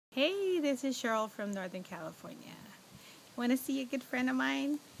Hey, this is Cheryl from Northern California. Want to see a good friend of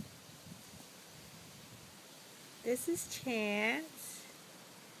mine? This is Chance.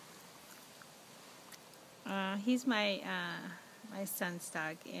 He's my son's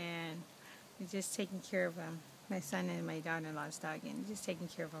dog, and we're just taking care of him. My son and my daughter-in-law's dog, and just taking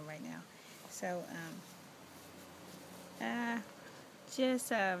care of him right now. So, just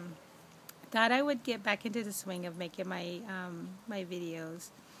thought I would get back into the swing of making my videos,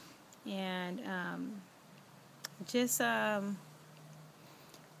 and just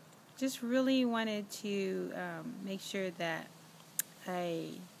just really wanted to make sure that I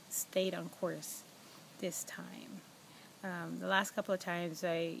stayed on course this time. The last couple of times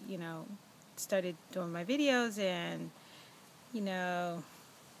I, started doing my videos and,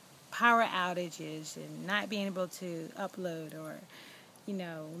 power outages and not being able to upload, or,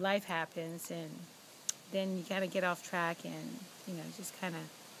 life happens, and then you gotta get off track, and, just kind of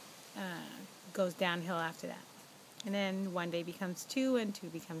goes downhill after that. And then one day becomes two, and two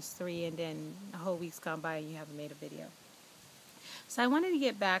becomes three, and then a whole week's gone by and you haven't made a video. So I wanted to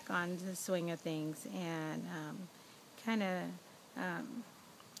get back on the swing of things and kind of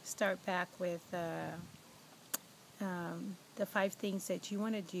start back with the 5 things that you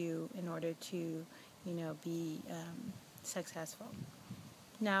want to do in order to, be successful.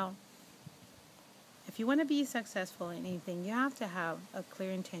 Now, if you want to be successful in anything, you have to have a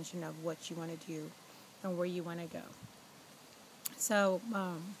clear intention of what you want to do and where you want to go. So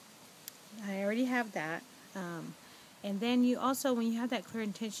I already have that. And then you also, when you have that clear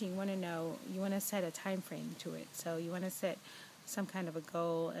intention, you want to set a time frame to it. So you want to set some kind of a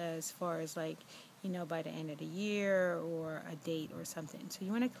goal as far as by the end of the year, or a date or something. So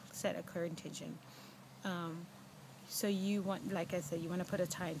you want to set a clear intention. So you want, like I said, you want to put a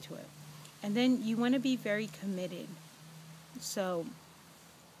time to it. And then you want to be very committed. So,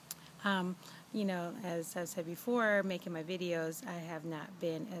 as I've said before, making my videos, I have not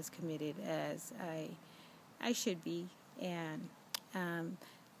been as committed as I should be. And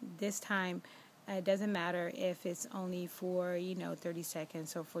this time, it doesn't matter if it's only for, 30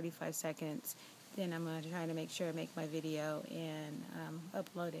 seconds or 45 seconds. Then I'm going to try to make sure I make my video and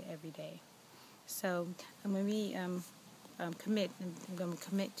upload it every day. So I'm going to be I'm going to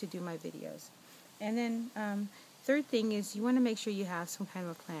commit to do my videos. And then third thing is, you want to make sure you have some kind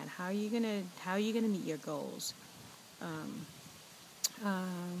of a plan. How are you gonna meet your goals?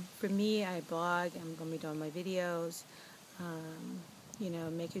 For me, I blog. I'm going to be doing my videos.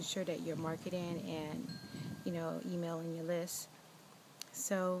 Making sure that you're marketing and emailing your list.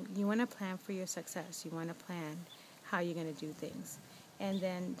 So you want to plan for your success. You want to plan how you're going to do things. And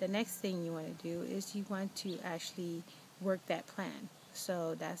then the next thing you want to do is you want to actually work that plan.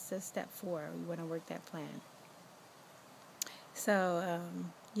 So that's the step 4. You want to work that plan. So,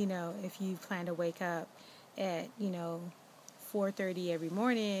 if you plan to wake up at, 4:30 every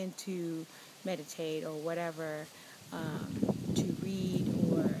morning to meditate or whatever, to read,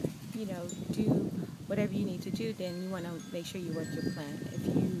 or, do whatever you need to do, then you want to make sure you work your plan.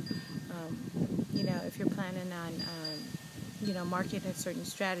 If you're planning on, marketing a certain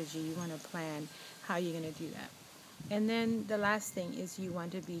strategy, you want to plan how you're going to do that. And then the last thing is, you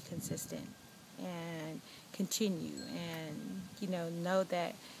want to be consistent and continue, and know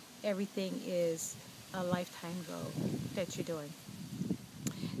that everything is a lifetime goal that you're doing.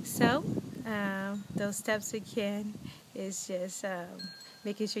 So those steps again is just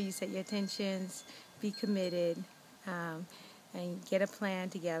making sure you set your intentions, be committed, and get a plan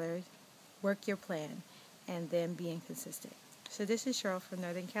together, work your plan, and then being consistent. So this is Cheryl from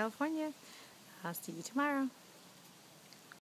Northern California. I'll see you tomorrow.